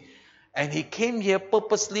knows me. And he came here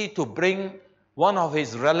purposely to bring one of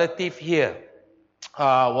his relatives here.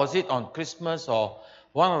 Was it on Christmas or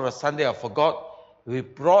one of the Sunday? I forgot. We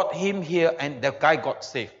brought him here and the guy got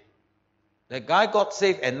saved. The guy got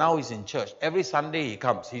saved and now he's in church. Every Sunday he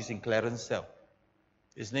comes. He's in Clarence Cell.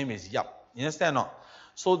 His name is Yap. You understand or not?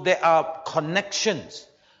 So there are connections.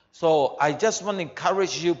 So I just want to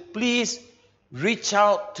encourage you, please reach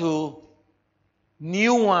out to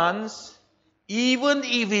new ones. Even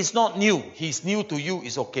if he's not new, he's new to you,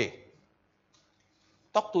 it's okay.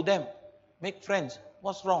 Talk to them. Make friends.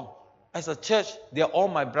 What's wrong? As a church, they are all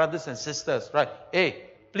my brothers and sisters, right? Hey,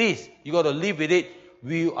 please, you got to live with it.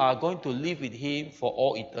 We are going to live with him for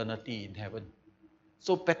all eternity in heaven.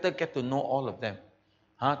 So better get to know all of them.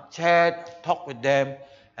 Chat, talk with them.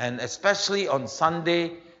 And especially on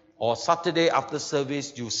Sunday or Saturday after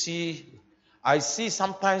service, I see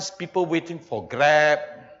sometimes people waiting for Grab,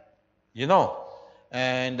 you know.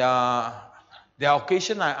 And the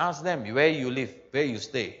occasion I ask them, where you live, where you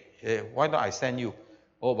stay. Why don't I send you?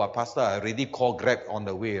 Oh, but Pastor, I already called Grab on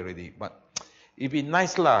the way already. But it'd be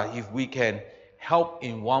nice if we can help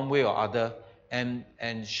in one way or other and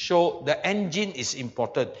show the engine is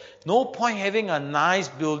important. No point having a nice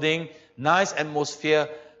building, nice atmosphere,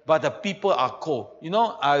 but the people are cold. You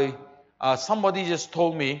know, somebody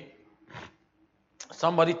told me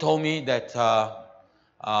that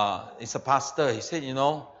it's a pastor. He said,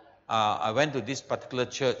 I went to this particular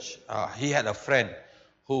church. He had a friend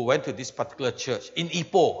who went to this particular church in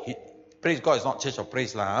Ipoh. Praise God, it's not Church of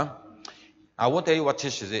Praise. I won't tell you what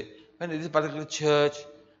church is it. Went to this particular church.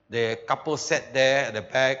 The couple sat there at the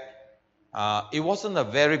back. It wasn't a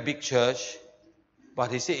very big church.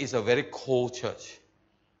 But he said it's a very cold church.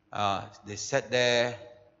 They sat there,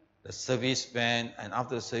 the service went, and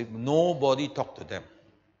after the service, nobody talked to them.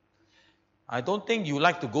 I don't think you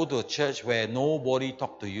like to go to a church where nobody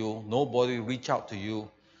talk to you, nobody reach out to you,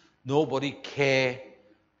 nobody care.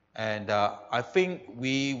 And I think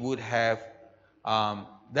we would have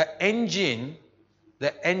the engine,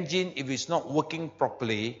 if it's not working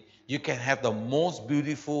properly, you can have the most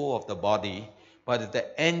beautiful of the body, but if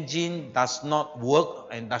the engine does not work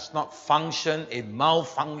and does not function, it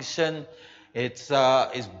malfunction, it's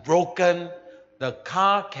broken, the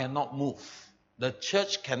car cannot move. The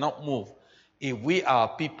church cannot move if we are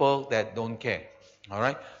people that don't care. All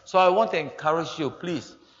right? So I want to encourage you,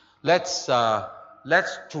 please, let's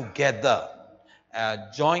together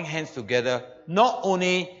join hands together, not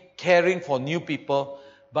only caring for new people,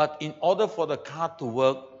 but in order for the car to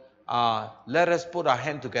work, let us put our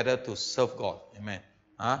hand together to serve God. Amen.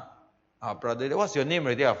 Brother, what's your name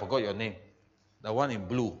already? I forgot your name. The one in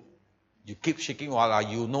blue. You keep shaking while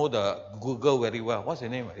you know the Google very well. What's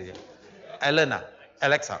your name already? Alan.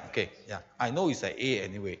 Alexa. Okay. Yeah. I know it's an A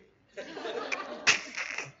anyway.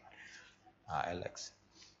 Alex.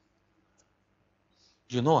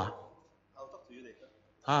 You know? I'll talk to you later.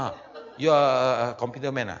 You are a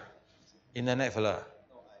computer man? Internet fella?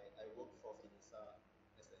 No, I work for Finisa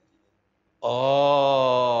as an engineer.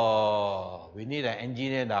 Oh, we need an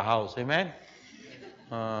engineer in the house. Amen?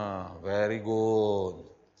 Very good.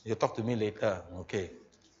 You talk to me later. Okay.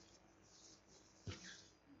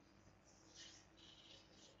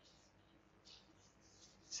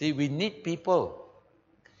 See, we need people.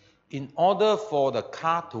 In order for the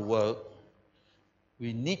car to work,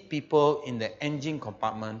 we need people in the engine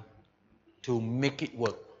compartment to make it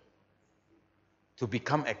work, to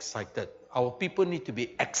become excited. Our people need to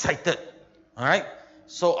be excited. All right?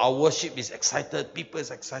 So our worship is excited. People is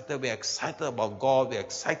excited. We're excited about God. We're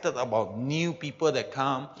excited about new people that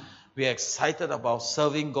come. We're excited about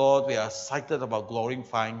serving God. We are excited about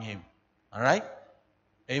glorifying Him. All right?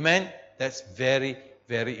 Amen? That's very,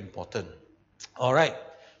 very important. All right.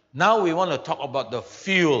 Now we want to talk about the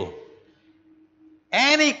fuel.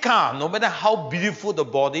 Any car, no matter how beautiful the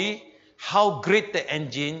body, how great the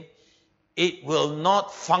engine, it will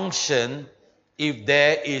not function if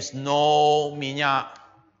there is no minyak,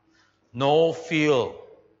 no fuel,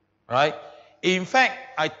 right? In fact,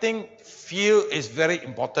 I think fuel is very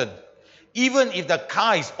important. Even if the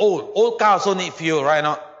car is old car also need fuel, right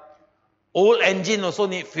now. Old engine also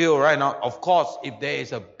need fuel, right now. Of course, if there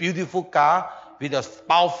is a beautiful car with a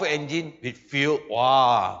powerful engine with fuel,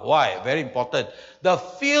 wow, why? Very important. The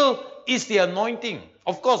fuel is the anointing.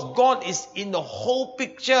 Of course, God is in the whole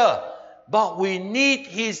picture, but we need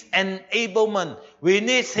His enablement. We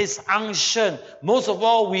need His unction. Most of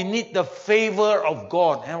all, we need the favor of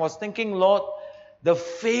God. And I was thinking, Lord, the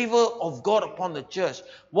favor of God upon the church.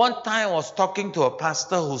 One time I was talking to a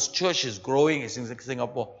pastor whose church is growing in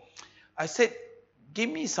Singapore. I said, give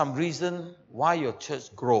me some reason why your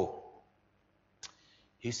church grow.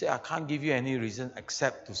 He said, I can't give you any reason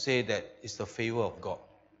except to say that it's the favor of God.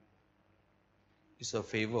 It's the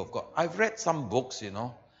favor of God. I've read some books,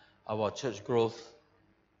 about church growth.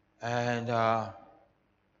 And a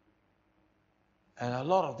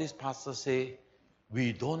lot of these pastors say,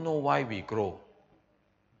 we don't know why we grow.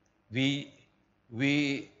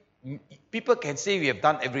 People can say we have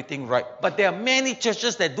done everything right, but there are many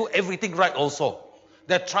churches that do everything right also,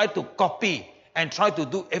 that try to copy and try to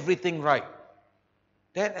do everything right.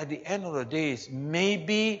 Then at the end of the day, is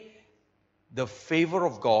maybe the favor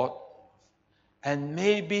of God, and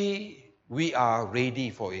maybe we are ready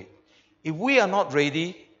for it. If we are not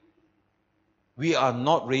ready, we are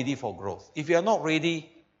not ready for growth. If you are not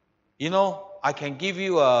ready, I can give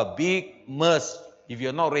you a big Merc. If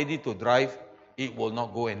you're not ready to drive, it will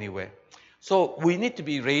not go anywhere. So we need to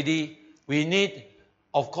be ready. We need,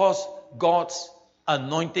 of course, God's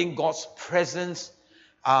anointing, God's presence.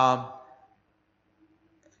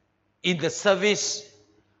 In the service,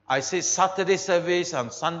 I say Saturday service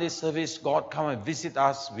and Sunday service, God come and visit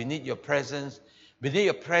us. We need your presence. We need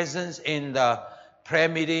your presence in the prayer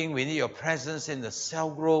meeting. We need your presence in the cell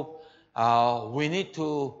group. We need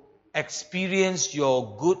to experience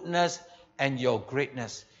your goodness and your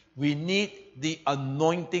greatness. We need the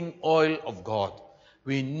anointing oil of God.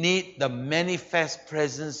 We need the manifest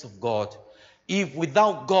presence of God. If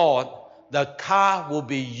without God, the car will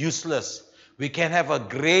be useless. We can have a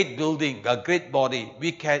great building, a great body.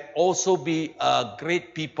 We can also be a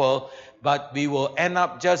great people, but we will end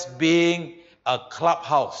up just being a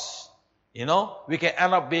clubhouse. We can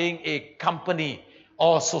end up being a company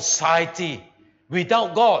or society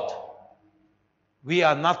without God. we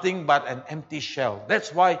are nothing but an empty shell.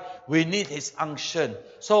 That's why we need His unction.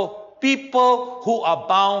 So people who are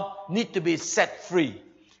bound need to be set free.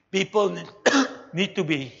 People need to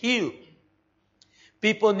be healed.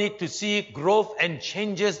 People need to see growth and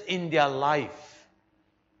changes in their life.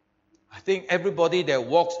 I think everybody that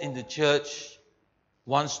walks in the church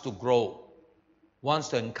wants to grow, wants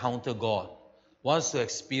to encounter God, wants to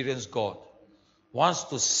experience God, wants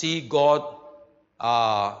to see God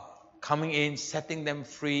coming in, setting them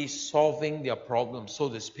free, solving their problems, so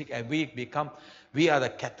to speak, and we are the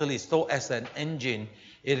catalyst. So as an engine,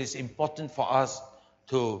 it is important for us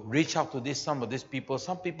to reach out to some of these people.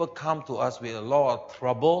 Some people come to us with a lot of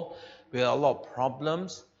trouble, with a lot of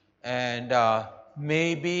problems, and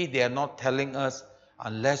maybe they are not telling us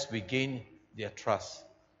unless we gain their trust.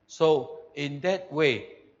 So in that way,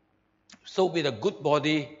 so with a good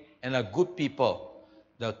body and a good people,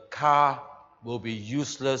 the car will be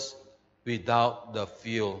useless without the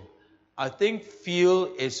fuel. I think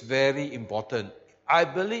fuel is very important. I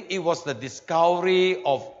believe it was the discovery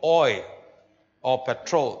of oil or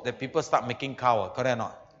petrol that people start making car. Correct or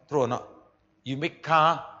not? True or not? You make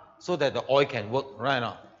car so that the oil can work, right or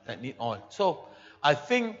not? That need oil. So I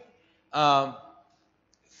think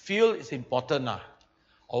fuel is important.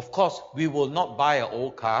 Of course, we will not buy an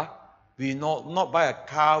old car. We will not buy a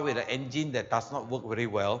car with an engine that does not work very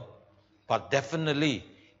well. But definitely,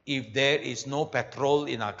 if there is no petrol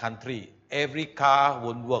in our country, every car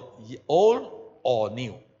won't work, old or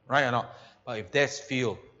new, right or not? But if there's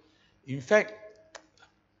fuel, in fact,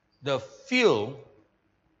 the fuel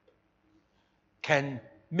can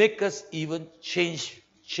make us even change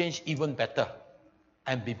even better,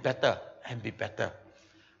 and be better and be better.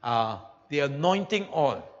 The anointing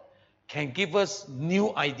oil can give us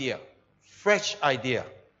new idea, fresh idea,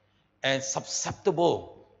 and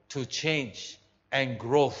susceptible to change and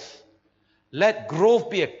growth. Let growth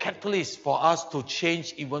be a catalyst for us to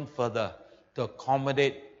change even further, to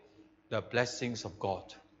accommodate the blessings of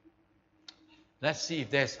God. Let's see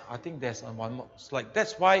if I think there's one more slide.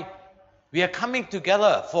 That's why we are coming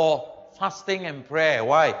together for fasting and prayer.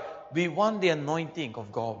 Why? We want the anointing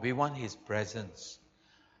of God. We want His presence.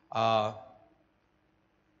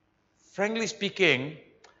 Frankly speaking,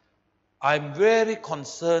 I'm very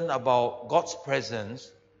concerned about God's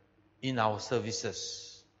presence in our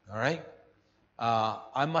services. All right?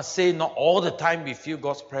 I must say, not all the time we feel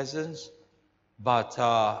God's presence, but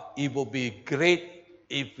it will be great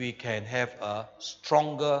if we can have a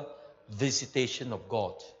stronger visitation of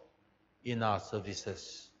God in our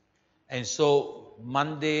services. And so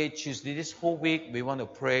Monday, Tuesday, this whole week, we want to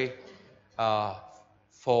pray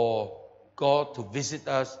for God to visit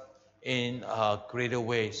us in a greater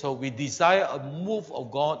way. So we desire a move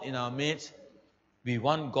of God in our midst. We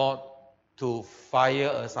want God to fire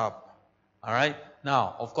us up. All right?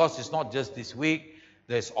 Now, of course, it's not just this week.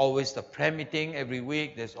 There's always the prayer meeting every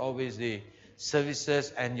week. There's always the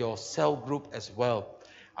services and your cell group as well.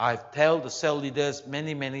 I've told the cell leaders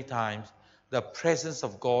many, many times, the presence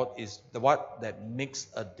of God is what that makes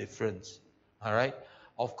a difference. All right?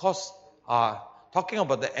 Of course, talking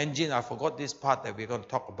about the engine, I forgot this part that we're going to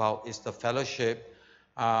talk about, is the fellowship.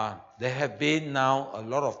 There have been now a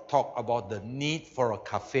lot of talk about the need for a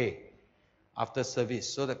cafe after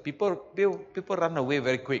service, so that people run away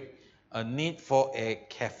very quick. A need for a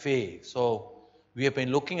cafe. So we have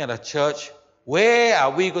been looking at a church. Where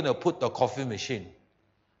are we going to put the coffee machine?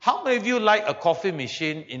 How many of you like a coffee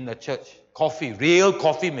machine in the church? Coffee, real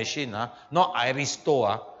coffee machine, not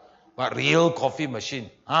Aristo, but real coffee machine.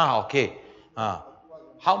 Okay.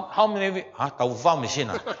 How many of you? Tau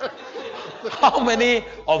machine. How many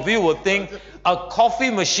of you would think a coffee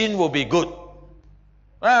machine will be good?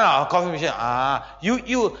 A coffee machine.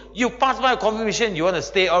 You pass by a coffee machine, you want to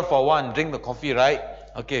stay on for a while and drink the coffee, right?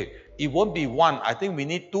 Okay. It won't be one. I think we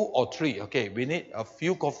need 2 or 3. Okay. We need a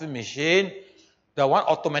few coffee machine. The one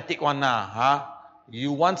automatic one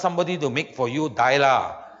You want somebody to make for you, die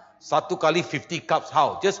lah. Satu kali 50 cups,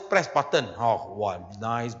 how? Just press button. Wow,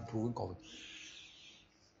 nice brewing coffee.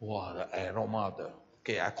 Wow, the aroma.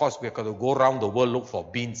 Okay, of course we're going to go around the world look for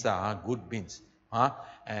beans, good beans.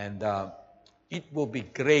 And it will be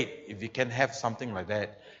great if we can have something like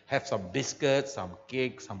that. Have some biscuits, some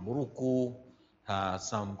cake, some muruku,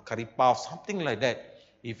 some curry puff, something like that.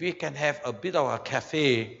 If we can have a bit of a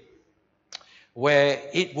cafe where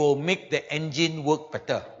it will make the engine work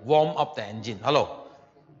better, warm up the engine. Hello?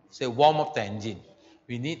 Say warm up the engine.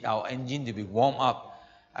 We need our engine to be warm up.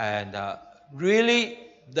 And really,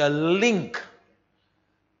 the link,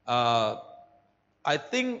 I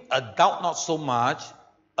think adult not so much,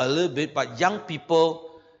 a little bit, but young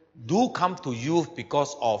people do come to youth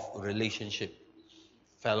because of relationship.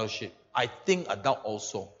 fellowship. I think adult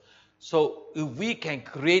also. So if we can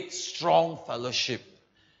create strong fellowship,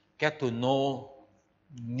 get to know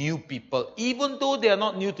new people, even though they are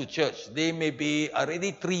not new to church, they may be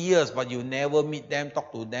already 3 years, but you never meet them,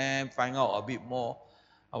 talk to them, find out a bit more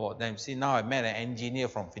about them. See, now I met an engineer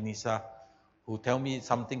from Finisa who tell me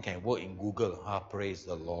something can work in Google. Praise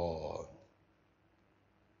the Lord.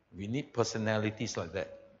 We need personalities like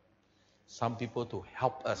that. Some people to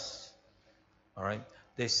help us. All right.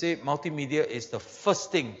 They say multimedia is the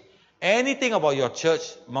first thing. Anything about your church,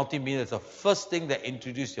 multimedia is the first thing that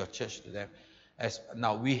introduce your church to them.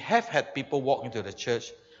 Now, we have had people walk into the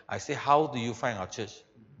church. I say, how do you find our church?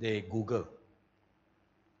 They Google.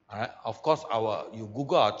 All right. Of course, you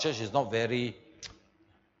Google our church is not very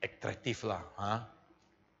attractive lah.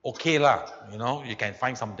 Okay lah. You can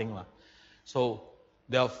find something lah. So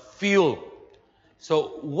they'll feel.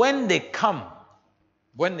 So when they come,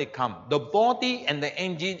 the body and the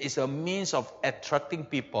engine is a means of attracting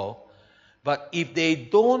people. But if they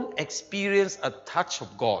don't experience a touch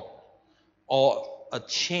of God, or a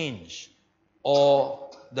change, or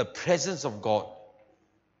the presence of God,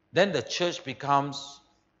 then the church becomes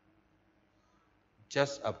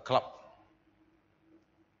just a club.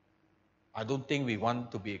 I don't think we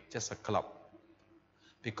want to be just a club,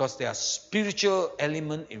 because there are spiritual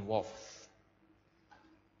elements involved.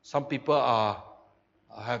 Some people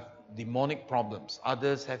have demonic problems,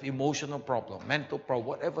 others have emotional problems, mental problems,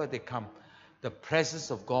 whatever they come. The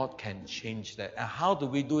presence of God can change that. And how do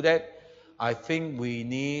we do that? I think we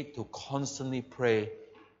need to constantly pray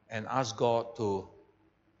and ask God to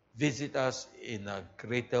visit us in a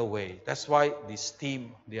greater way. That's why this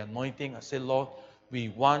team, the anointing, I say, Lord, we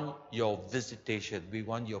want your visitation. We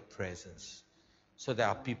want your presence so that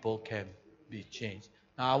our people can be changed.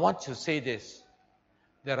 Now, I want to say this.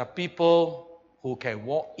 There are people who can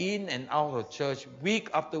walk in and out of church week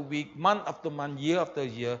after week, month after month, year after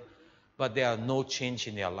year, but there are no change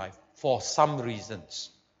in their life for some reasons.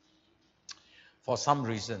 For some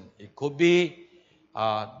reason. It could be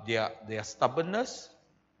their stubbornness.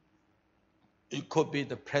 It could be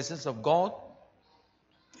the presence of God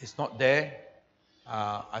is not there.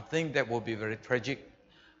 I think that will be very tragic.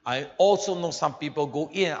 I also know some people go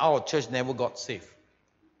in and out of church, never got saved.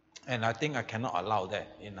 And I think I cannot allow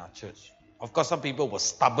that in our church. Of course, some people will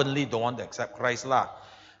stubbornly don't want to accept Christ lah.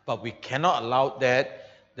 But we cannot allow that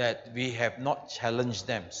we have not challenged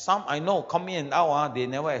them. Some I know come in and out, they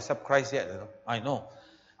never accept Christ yet. I know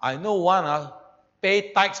one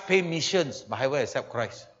pay tithes, pay missions, but haven't accept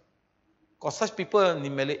Christ. Got such people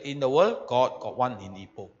in the world? God got one in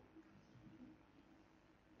Ipoh.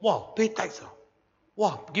 Wow, pay tithes.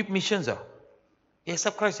 Wow, give missions. He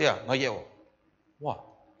accept Christ, not yet. Wow,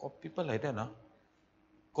 got people like that.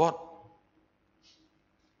 God.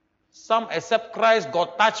 Some accept Christ,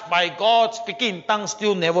 got touched by God, speaking in tongues,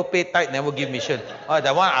 still never pay tithe, never give mission.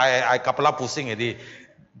 That one I kapala pusing already.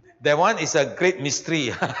 That one is a great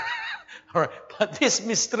mystery. All right. But this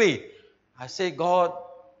mystery, I say, God,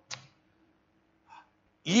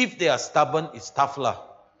 if they are stubborn, it's tough lah.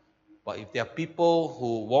 But if there are people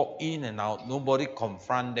who walk in and out, nobody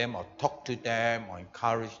confront them or talk to them or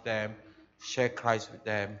encourage them, share Christ with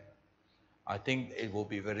them, I think it will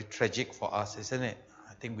be very tragic for us, isn't it?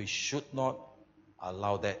 I think we should not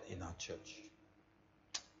allow that in our church.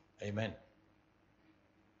 Amen.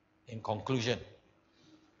 In conclusion,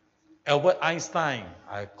 Albert Einstein,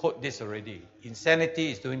 I quote this already,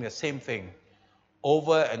 insanity is doing the same thing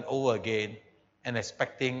over and over again and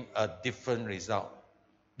expecting a different result.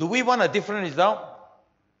 Do we want a different result?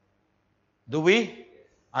 Do we?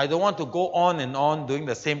 I don't want to go on and on doing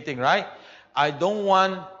the same thing, right? I don't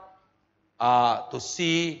want to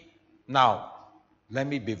see, now, let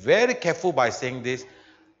me be very careful by saying this.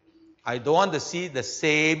 I don't want to see the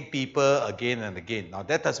same people again and again. Now,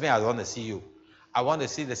 that doesn't mean I don't want to see you. I want to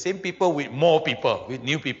see the same people with more people, with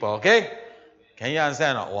new people, okay? Can you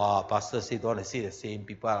understand? Wow, Pastor said don't want to see the same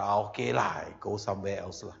people. Okay lah, I go somewhere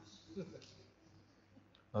else lah.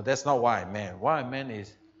 No, that's not what I meant. What I meant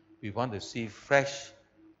is we want to see fresh,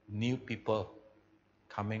 new people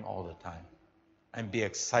coming all the time. And be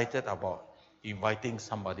excited about inviting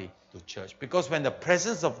somebody to church. Because when the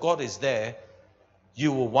presence of God is there,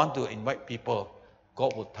 you will want to invite people.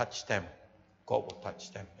 God will touch them. God will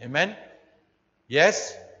touch them. Amen?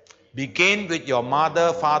 Yes? Begin with your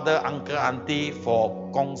mother, father, uncle, auntie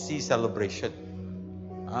for Kongsi celebration.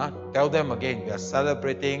 Tell them again, we are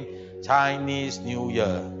celebrating Chinese New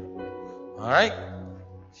Year. Alright?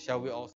 Shall we all